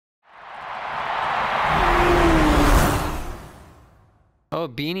Oh,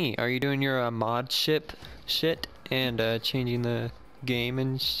 Beanie, are you doing your mod shit and changing the game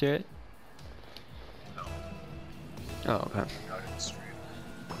and shit? No. Oh, okay. Not in stream.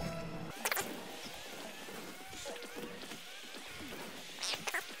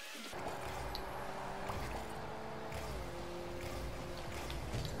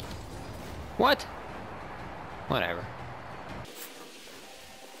 What? Whatever.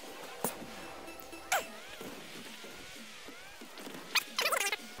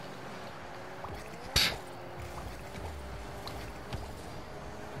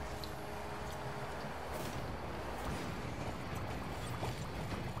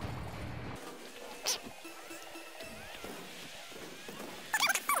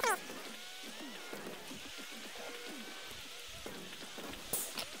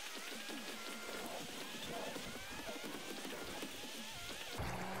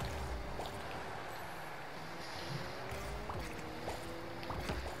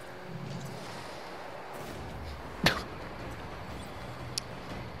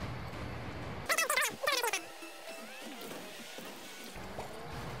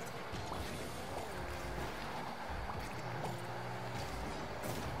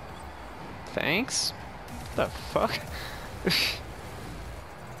 Thanks? What the fuck?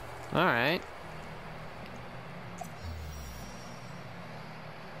 Alright.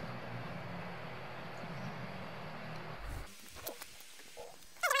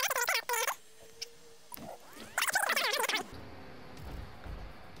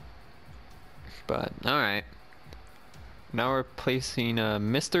 But, alright. Now we're placing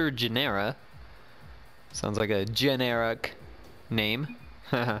Mr. Genera. Sounds like a generic name.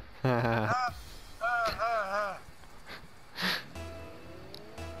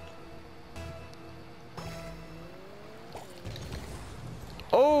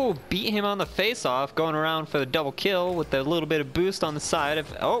 Oh, beat him on the face-off, going around for the double kill with a little bit of boost on the side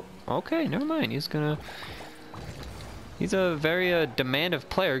of... Oh, okay, never mind. He's a very demanding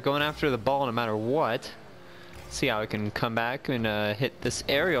player, going after the ball no matter what. See how I can come back and hit this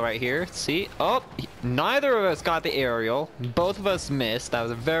aerial right here. See? Oh, neither of us got the aerial. Both of us missed. That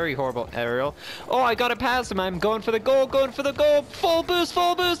was a very horrible aerial. Oh, I got it past him. I'm going for the goal, going for the goal. Full boost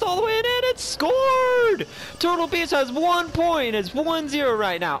all the way in, and it's scored! Turtle Beach has 1 point. It's 1-0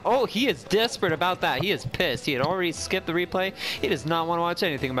 right now. Oh, he is desperate about that. He is pissed. He had already skipped the replay. He does not want to watch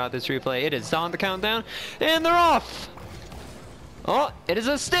anything about this replay. It is on the countdown, and they're off! Oh, it is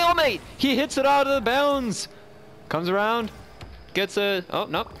a stalemate! He hits it out of the bounds. Comes around, gets a... Oh,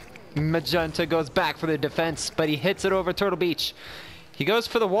 nope. Magenta goes back for the defense, but he hits it over Turtle Beach. He goes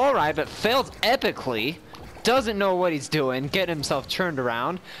for the wall ride, but fails epically. Doesn't know what he's doing, getting himself turned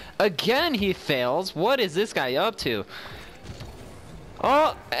around. Again, he fails. What is this guy up to?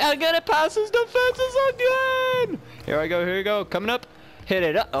 Oh, again, it passes defenses again! Here we go. Coming up. Hit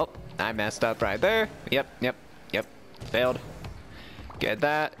it up. Oh, I messed up right there. Yep. Failed. Get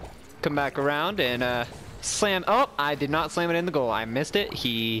that. Come back around and, slam. Oh, I did not slam it in the goal. I missed it.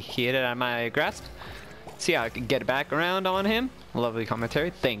 He hit it out of my grasp. See how I can get it back around on him. Lovely commentary.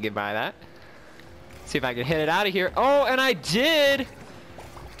 Thank you by that. See if I can hit it out of here. Oh, and I did.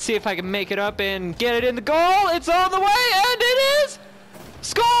 See if I can make it up and get it in the goal. It's on the way, and it is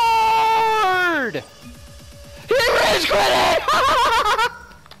scored. He rage quit it.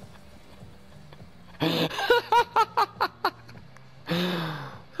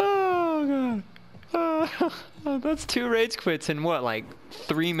 Oh god. That's 2 rage quits in what, like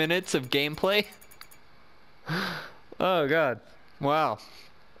 3 minutes of gameplay? Oh god. Wow.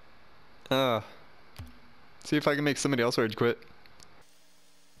 See if I can make somebody else rage quit.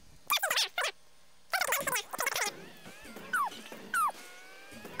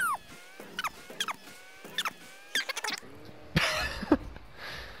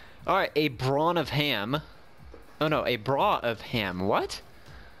 Alright, a brawn of ham. Oh no, a bra of ham. What?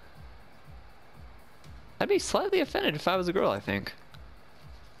 I'd be slightly offended if I was a girl, I think.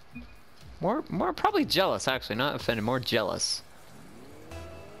 More probably jealous, actually. Not offended, more jealous.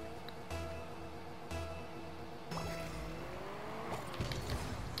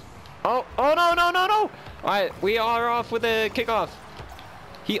 Oh, no! Alright, we are off with a kickoff.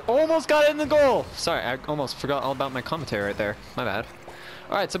 He almost got it in the goal. Sorry, I almost forgot all about my commentary right there. My bad.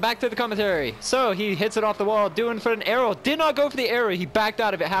 Alright, so back to the commentary. So he hits it off the wall, doing for an arrow. Did not go for the arrow. He backed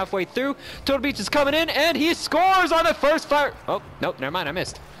out of it halfway through. Turtle Beach is coming in, and he scores on the first fire. Oh, nope, never mind, I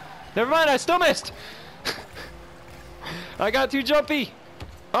missed. Never mind, I still missed. I got too jumpy.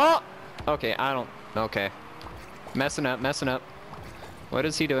 Oh, okay, okay. Messing up. What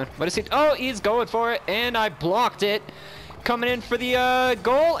is he doing? Oh, he's going for it, and I blocked it. coming in for the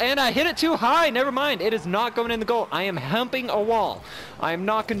goal, and I hit it too high. Never mind. It is not going in the goal. I am humping a wall. I am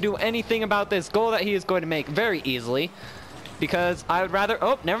not going to do anything about this goal that he is going to make very easily, because I would rather...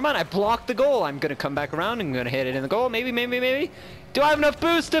 Oh, never mind. I blocked the goal. I'm going to come back around and I'm going to hit it in the goal. Maybe, maybe, maybe. Do I have enough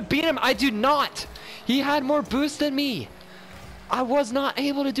boost to beat him? I do not. He had more boost than me. I was not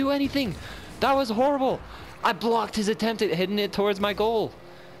able to do anything. That was horrible. I blocked his attempt at hitting it towards my goal.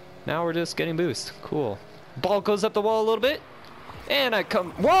 Now we're just getting boost. Cool. Ball goes up the wall a little bit. And I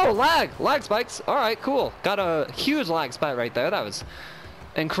come... Whoa, lag! Lag spikes. All right, cool. Got a huge lag spike right there. That was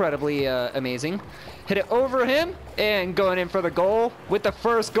incredibly amazing. Hit it over him and going in for the goal with the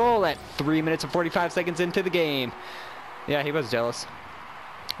first goal at 3 minutes and 45 seconds into the game. Yeah, he was jealous.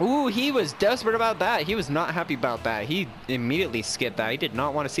 Ooh, he was desperate about that. He was not happy about that. He immediately skipped that. He did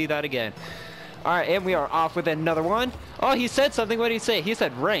not want to see that again. All right, and we are off with another one. Oh, he said something. What did he say? He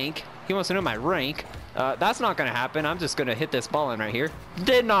said rank. He wants to know my rank. That's not going to happen. I'm just going to hit this ball in right here.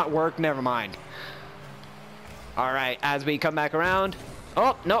 Did not work. Never mind. All right, as we come back around.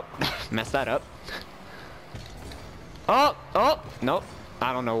 Oh, nope. Messed that up. Oh, nope.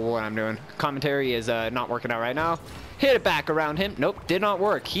 I don't know what I'm doing. Commentary is not working out right now. Hit it back around him. Nope, did not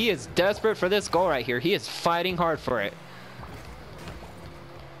work. He is desperate for this goal right here. He is fighting hard for it.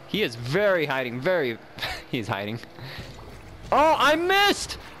 He is he's hiding. Oh, I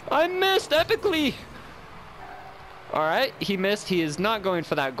missed! I missed epically! Alright, he missed. He is not going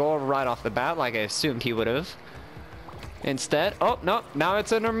for that goal right off the bat like I assumed he would have. Instead, oh, no, now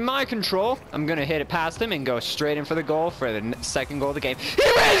it's under my control. I'm going to hit it past him and go straight in for the goal for the second goal of the game. He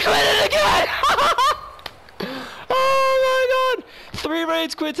rage quitted again! Oh my god! 3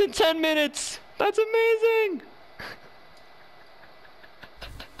 rage quits in 10 minutes! That's amazing!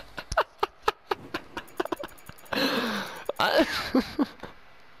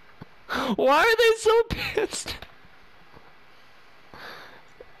 Why are they so pissed?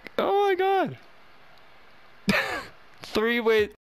 Oh my god. 3 ways.